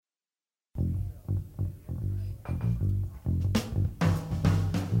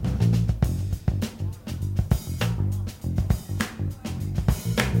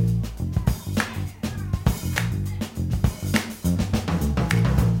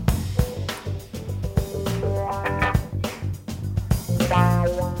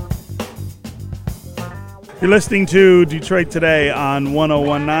You're listening to Detroit Today on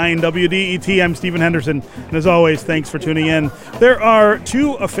 1019 WDET. I'm Stephen Henderson, and as always, thanks for tuning in. There are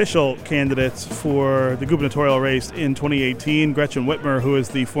two official candidates for the gubernatorial race in 2018, Gretchen Whitmer, who is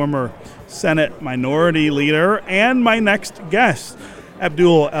the former Senate Minority Leader, and my next guest,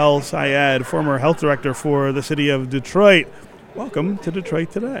 Abdul El-Sayed, former health director for the city of Detroit. Welcome to Detroit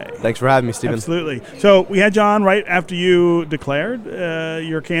Today. Thanks for having me, Stephen. Absolutely. So we had you on right after you declared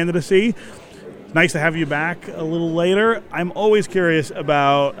your candidacy. Nice to have you back a little later. I'm always curious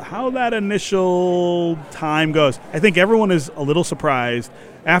about how that initial time goes. I think everyone is a little surprised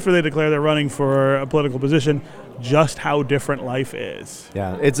after they declare they're running for a political position just how different life is.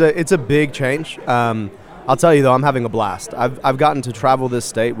 Yeah, it's a big change. I'll tell you, though, I'm having a blast. I've gotten to travel this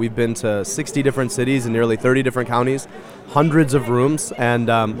state. We've been to 60 different cities in nearly 30 different counties, hundreds of rooms, and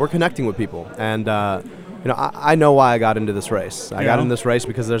we're connecting with people. And I know why I got into this race. I got into this race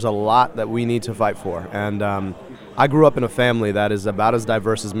because there's a lot that we need to fight for. And I grew up in a family that is about as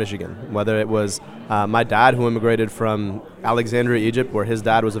diverse as Michigan, whether it was my dad, who immigrated from Alexandria, Egypt, where his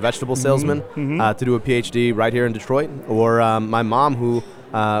dad was a vegetable salesman, to do a PhD right here in Detroit, or my mom, who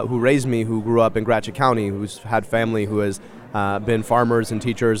raised me, who grew up in Gratiot County, who's had family who has been farmers and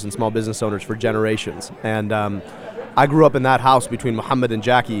teachers and small business owners for generations. And I grew up in that house between Muhammad and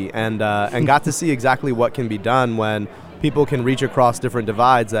Jackie, and got to see exactly what can be done when people can reach across different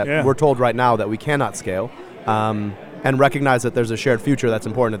divides that we're told right now that we cannot scale, and recognize that there's a shared future that's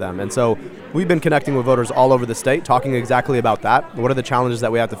important to them. And so we've been connecting with voters all over the state, talking exactly about that. What are the challenges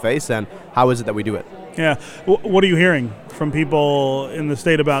that we have to face, and how is it that we do it? Yeah. What are you hearing from people in the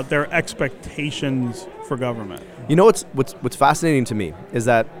state about their expectations for government? You know, what's fascinating to me is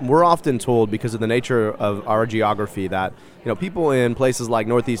that we're often told, because of the nature of our geography, that people in places like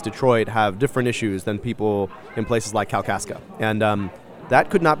Northeast Detroit have different issues than people in places like Kalkaska. And that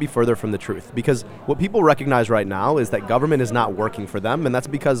could not be further from the truth, because what people recognize right now is that government is not working for them, and that's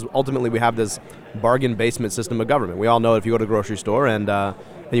because ultimately we have this bargain basement system of government. We all know if you go to the grocery store and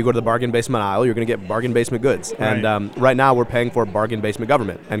you go to the bargain basement aisle, you're going to get bargain basement goods. Right. And right now we're paying for bargain basement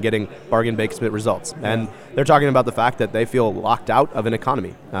government and getting bargain basement results. Yeah. And they're talking about the fact that they feel locked out of an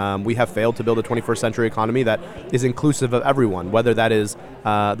economy. We have failed to build a 21st century economy that is inclusive of everyone, whether that is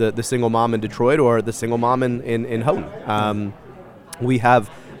the single mom in Detroit or the single mom in Houghton. We have,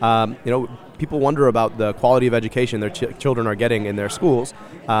 people wonder about the quality of education their children are getting in their schools.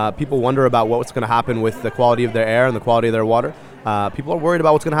 People wonder about what's going to happen with the quality of their air and the quality of their water. People are worried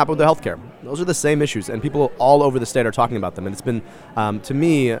about what's going to happen with their healthcare. Those are the same issues, and people all over the state are talking about them. And it's been, to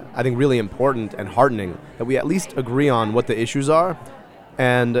me, I think, really important and heartening that we at least agree on what the issues are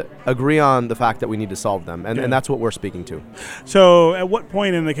and agree on the fact that we need to solve them. And that's what we're speaking to. So at what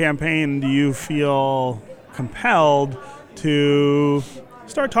point in the campaign do you feel compelled to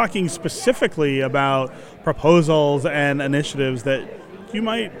start talking specifically about proposals and initiatives that you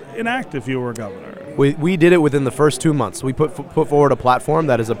might enact if you were governor? We did it within the first 2 months. We put forward a platform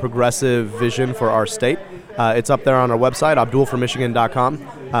that is a progressive vision for our state. It's up there on our website,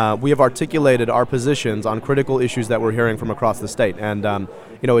 abdulformichigan.com. We have articulated our positions on critical issues that we're hearing from across the state. And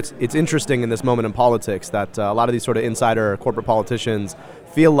it's interesting in this moment in politics that a lot of these sort of insider corporate politicians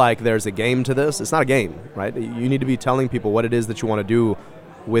feel like there's a game to this. It's not a game, right? You need to be telling people what it is that you want to do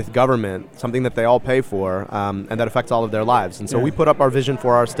with government, something that they all pay for, and that affects all of their lives. And so we put up our vision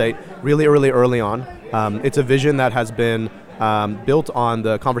for our state really early on. It's a vision that has been built on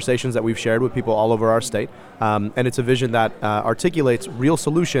the conversations that we've shared with people all over our state. And it's a vision that articulates real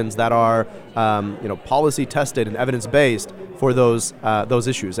solutions that are policy tested and evidence based for those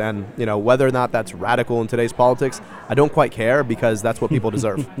issues. And whether or not that's radical in today's politics, I don't quite care, because that's what people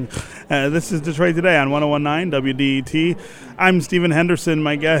deserve. This is Detroit Today on 1019 WDET. I'm Stephen Henderson.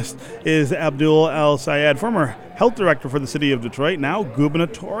 My guest is Abdul El-Sayed, former health director for the city of Detroit, now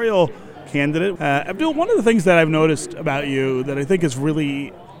gubernatorial candidate. Abdul, one of the things that I've noticed about you that I think is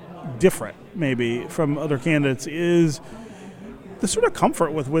really different maybe from other candidates is the sort of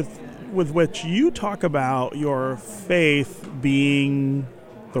comfort with which you talk about your faith being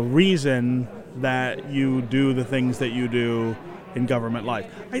the reason that you do the things that you do in government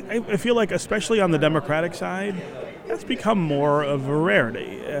life. I feel like, especially on the Democratic side, that's become more of a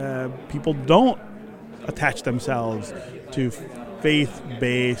rarity. People don't attach themselves to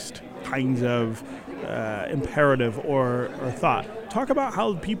faith-based kinds of imperative or thought. Talk about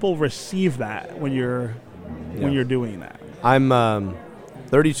how people receive that when you're doing that. I'm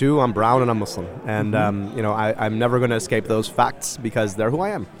 32, I'm brown, and I'm Muslim. And, I'm never going to escape those facts because they're who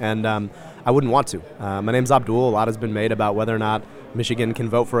I am. And I wouldn't want to. My name's Abdul. A lot has been made about whether or not Michigan can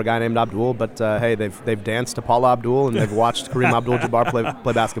vote for a guy named Abdul, but hey, they've danced to Paula Abdul and they've watched Kareem Abdul-Jabbar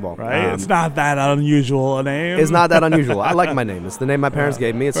play basketball. Right, it's not that unusual a name. It's not that unusual. I like my name. It's the name my parents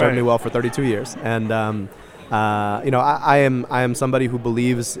gave me. It served me well for 32 years. And I am somebody who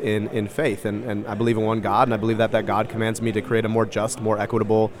believes in faith, and I believe in one God, and I believe that God commands me to create a more just, more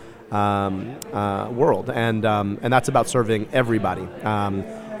equitable world, and that's about serving everybody.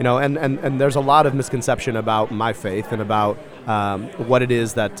 And there's a lot of misconception about my faith and about what it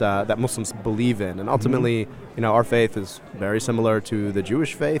is that Muslims believe in, and ultimately, our faith is very similar to the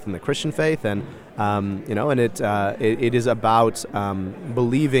Jewish faith and the Christian faith, and it is about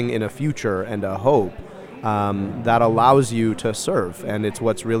believing in a future and a hope that allows you to serve, and it's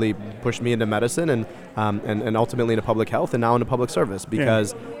what's really pushed me into medicine and ultimately into public health and now into public service,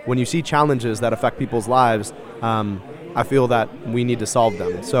 because when you see challenges that affect people's lives, I feel that we need to solve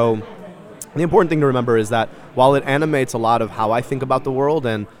them. So the important thing to remember is that while it animates a lot of how I think about the world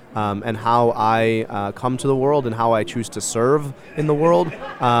and how I come to the world and how I choose to serve in the world,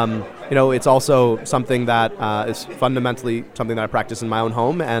 it's also something that is fundamentally something that I practice in my own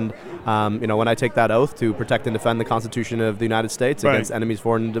home. And when I take that oath to protect and defend the Constitution of the United States against enemies,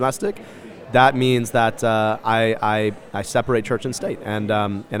 foreign and domestic, that means that I separate church and state, and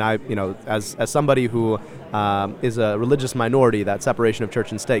I, as somebody who is a religious minority, that separation of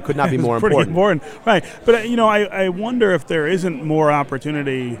church and state could not be more important. Pretty important, right? But I wonder if there isn't more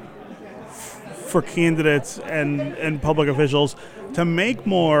opportunity for candidates and public officials to make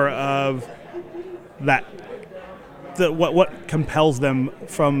more of that. What compels them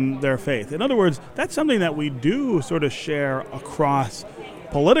from their faith. In other words, that's something that we do sort of share across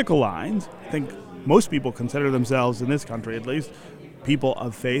political lines. I think most people consider themselves, in this country at least, people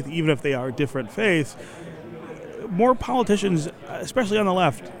of faith, even if they are different faiths. More politicians, especially on the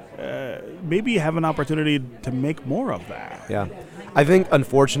left, maybe have an opportunity to make more of that. Yeah. I think,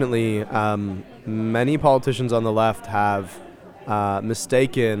 unfortunately, many politicians on the left have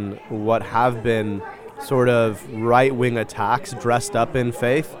mistaken what have been sort of right-wing attacks dressed up in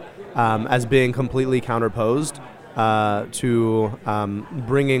faith as being completely counterposed to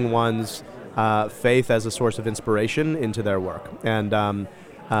bringing one's faith as a source of inspiration into their work. And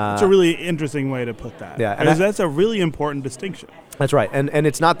it's a really interesting way to put that. Yeah, because that's a really important distinction. That's right. And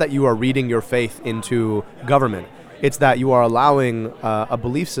it's not that you are reading your faith into government. It's that you are allowing a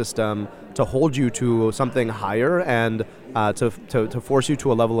belief system to hold you to something higher and to force you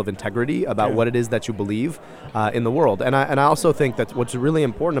to a level of integrity about what it is that you believe in the world. And I also think that what's really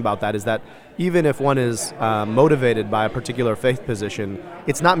important about that is that even if one is motivated by a particular faith position,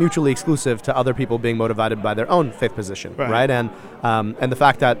 it's not mutually exclusive to other people being motivated by their own faith position, right? And the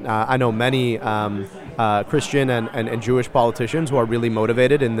fact that I know many Christian and Jewish politicians who are really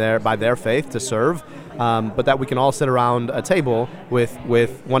motivated by their faith to serve, but that we can all sit around a table with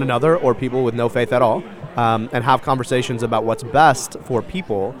one another or people with no faith at all, and have conversations about what's best for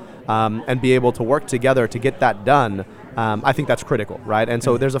people, and be able to work together to get that done. I think that's critical, right? And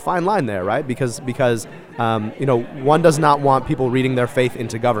so there's a fine line there, right? Because one does not want people reading their faith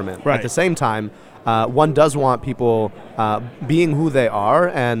into government. Right. At the same time, one does want people being who they are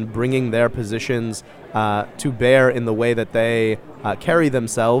and bringing their positions to bear in the way that they carry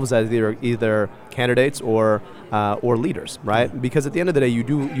themselves as either candidates or leaders, right? Because at the end of the day, you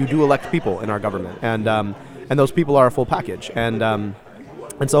do elect people in our government, and those people are a full package, and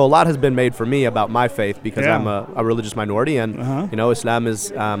so a lot has been made for me about my faith because I'm a religious minority, and Islam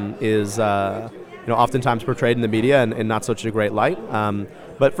is oftentimes portrayed in the media in not such a great light.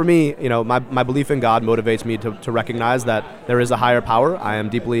 But for me, my belief in God motivates me to recognize that there is a higher power. I am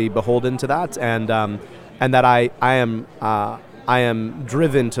deeply beholden to that, and that I am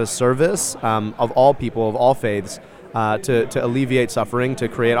driven to service of all people, of all faiths, to alleviate suffering, to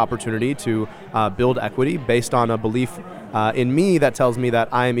create opportunity, to build equity based on a belief in me that tells me that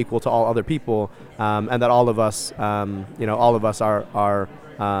I am equal to all other people, and that all of us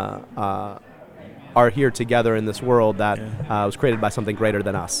are here together in this world that was created by something greater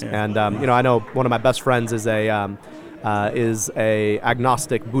than us. And I know one of my best friends is a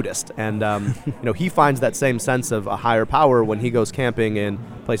agnostic Buddhist, and he finds that same sense of a higher power when he goes camping in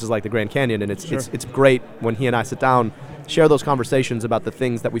places like the Grand Canyon, and it's great when he and I sit down, share those conversations about the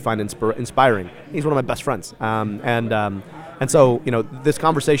things that we find inspiring. He's one of my best friends, and so this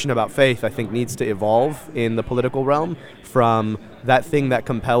conversation about faith, I think, needs to evolve in the political realm from that thing that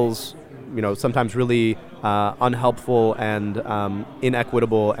compels sometimes really unhelpful and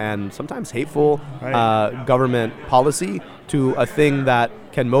inequitable and sometimes hateful government policy to a thing that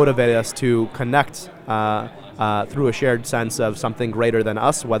can motivate us to connect through a shared sense of something greater than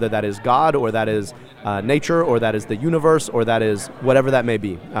us, whether that is God or that is nature or that is the universe or that is whatever that may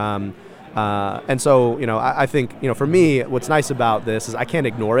be. And so, I think, for me, what's nice about this is I can't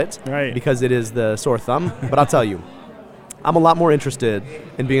ignore it because it is the sore thumb. But I'll tell you, I'm a lot more interested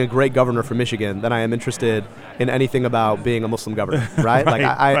in being a great governor for Michigan than I am interested in anything about being a Muslim governor, right?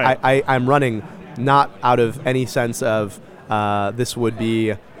 I'm running not out of any sense of this would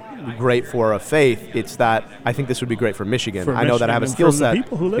be great for a faith. It's that I think this would be great for Michigan. I know that I have a skill set.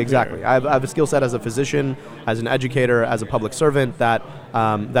 People who live exactly. There. I have a skill set as a physician, as an educator, as a public servant that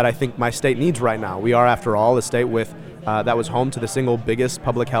I think my state needs right now. We are, after all, a state with that was home to the single biggest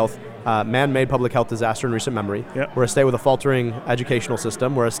public health, man-made public health disaster in recent memory. Yep. We're a state with a faltering educational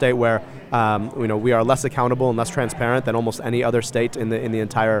system. We're a state where we are less accountable and less transparent than almost any other state in the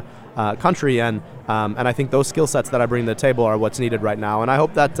entire country. And I think those skill sets that I bring to the table are what's needed right now. And I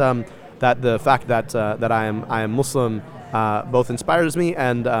hope that that the fact that I am Muslim both inspires me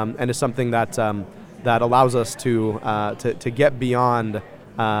and is something that allows us to get beyond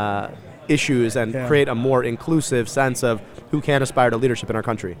issues and create a more inclusive sense of who can aspire to leadership in our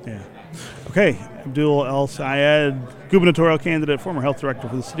country. Yeah. Okay, Abdul El-Sayed, gubernatorial candidate, former health director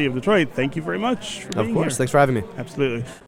for the city of Detroit. Thank you very much for being here. Of course, thanks for having me. Absolutely.